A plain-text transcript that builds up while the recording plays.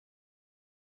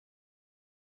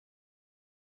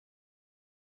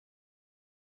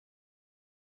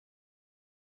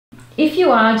If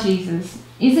you are Jesus,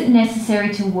 is it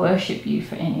necessary to worship you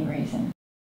for any reason?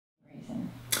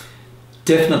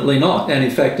 Definitely not. And in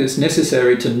fact, it's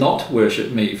necessary to not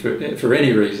worship me for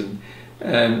any reason.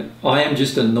 I am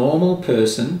just a normal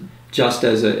person, just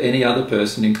as any other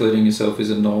person, including yourself,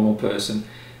 is a normal person.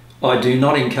 I do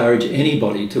not encourage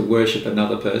anybody to worship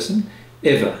another person,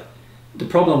 ever. The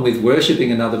problem with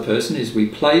worshipping another person is we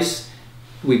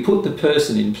put the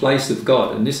person in place of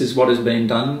God, and this is what has been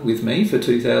done with me for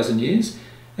 2,000 years.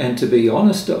 And to be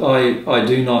honest, I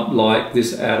do not like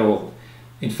this at all.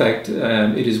 In fact,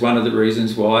 it is one of the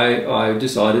reasons why I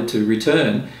decided to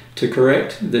return to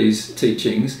correct these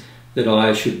teachings that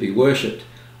I should be worshipped.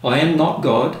 I am not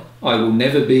God, I will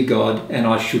never be God, and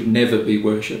I should never be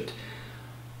worshipped.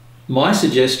 My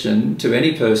suggestion to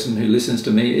any person who listens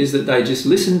to me is that they just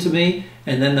listen to me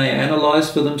and then they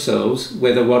analyse for themselves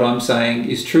whether what I'm saying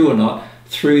is true or not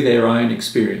through their own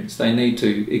experience. They need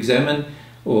to examine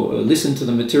or listen to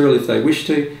the material if they wish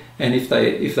to, and if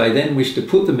they then wish to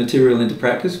put the material into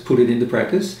practice, put it into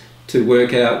practice to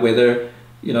work out whether,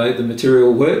 you know, the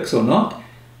material works or not.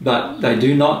 But they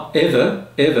do not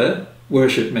ever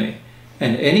worship me.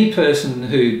 And any person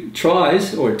who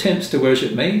tries or attempts to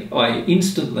worship me, I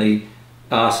instantly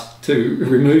ask to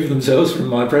remove themselves from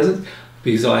my presence,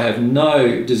 because I have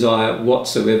no desire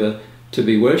whatsoever to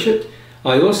be worshipped.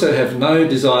 I also have no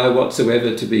desire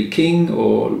whatsoever to be king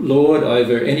or lord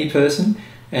over any person.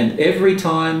 And every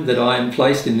time that I am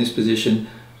placed in this position,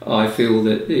 I feel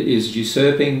that it is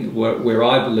usurping where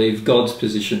I believe God's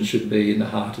position should be in the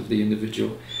heart of the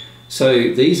individual.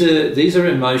 So these are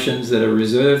emotions that are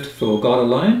reserved for God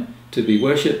alone to be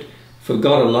worshipped, for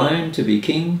God alone to be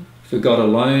king, for God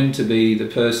alone to be the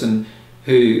person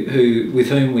with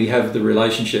whom we have the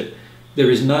relationship.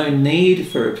 There is no need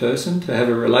for a person to have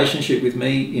a relationship with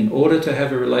me in order to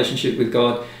have a relationship with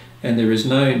God, and there is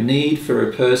no need for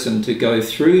a person to go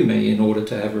through me in order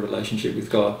to have a relationship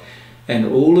with God. And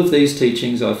all of these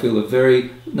teachings I feel are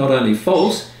very, not only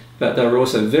false, but they're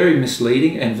also very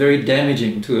misleading and very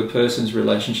damaging to a person's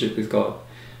relationship with God.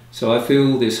 So I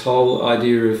feel this whole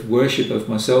idea of worship of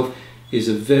myself is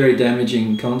a very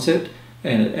damaging concept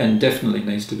and definitely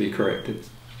needs to be corrected.